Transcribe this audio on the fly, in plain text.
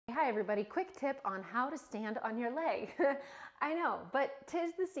hi everybody. Quick tip on how to stand on your leg. I know, but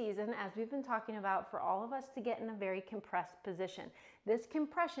 'tis the season, as we've been talking about, for all of us to get in a very compressed position. This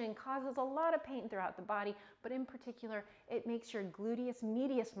compression causes a lot of pain throughout the body, but in particular, it makes your gluteus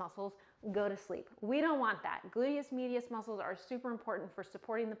medius muscles go to sleep. We don't want that. Gluteus medius muscles are super important for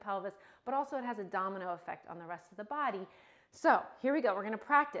supporting the pelvis, but also it has a domino effect on the rest of the body. So here we go. We're going to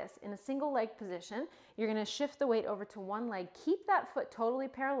practice in a single leg position. You're going to shift the weight over to one leg. Keep that foot totally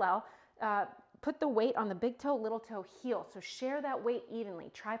parallel. Put the weight on the big toe, little toe, heel. So share that weight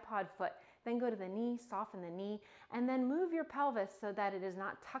evenly, tripod foot. Then go to the knee, soften the knee, and then move your pelvis so that it is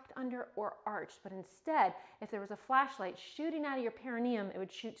not tucked under or arched, but instead, if there was a flashlight shooting out of your perineum, it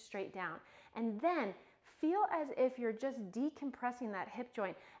would shoot straight down. And then feel as if you're just decompressing that hip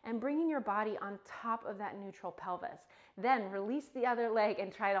joint and bringing your body on top of that neutral pelvis. Then release the other leg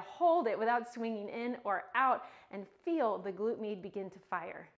and try to hold it without swinging in or out and feel the glute med begin to fire.